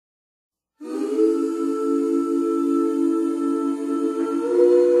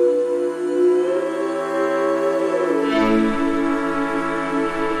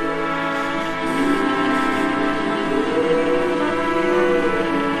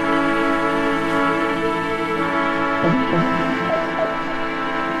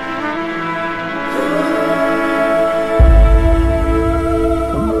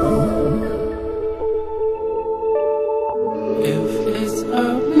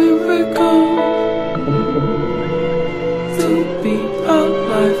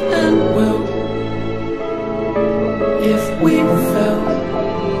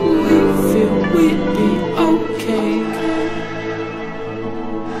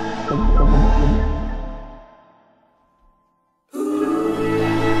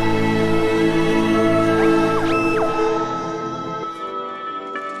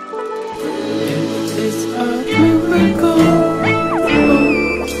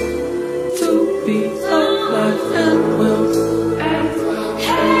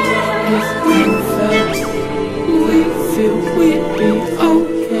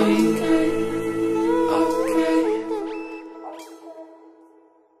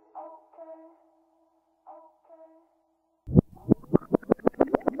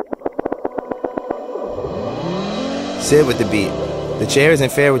Sit with the beat. The chair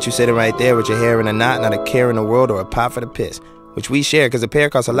isn't fair with you sitting right there with your hair in a knot, not a care in the world or a pot for the piss. Which we share, cause a pear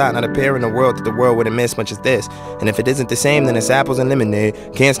costs a lot, not a pear in the world that the world wouldn't miss much as this. And if it isn't the same, then it's apples and lemonade.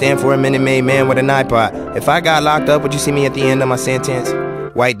 Can't stand for a Minute Maid man with an iPod. If I got locked up, would you see me at the end of my sentence?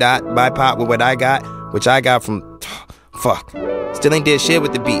 White dot, bipod with what I got, which I got from, fuck. Still ain't did shit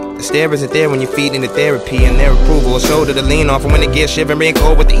with the beat. The stair isn't there when you're feeding the therapy and their approval. A shoulder to lean on for when it gets shivering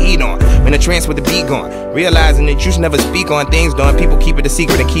cold with the heat on. In a trance with the beat gone. Realizing that you should never speak on things done. People keep it a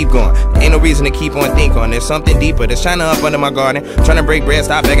secret and keep going. Ain't no reason to keep on thinking on. There's something deeper that's shining up under my garden. Trying to break bread,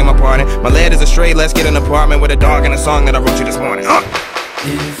 stop begging my pardon. My lad is astray, let's get an apartment with a dog and a song that I wrote you this morning.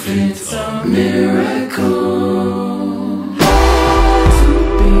 If it's a miracle.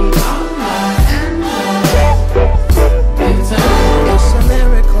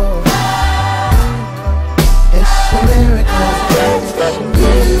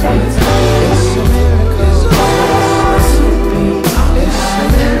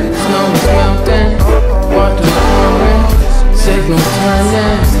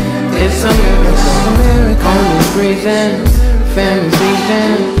 It's a miracle, only breathing, families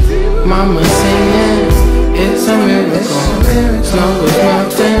eating, mama singing. It's a miracle, snow is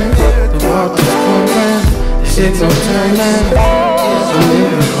melting, the water's pouring, the signal turning. It's a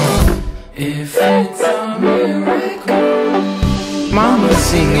miracle, if it's a miracle. Mama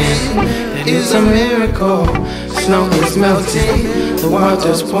singing, that is a miracle. Snow is melting, the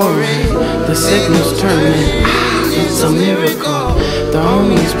water's pouring, the signal's turning. It's a miracle. The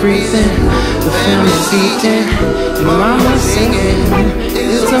homies breathing, the family's eating, and mama singing.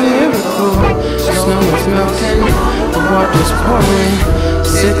 It's a miracle. The snow is melting, the water's pouring,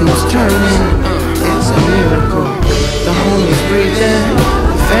 signals turning. It's a miracle. The homies breathing,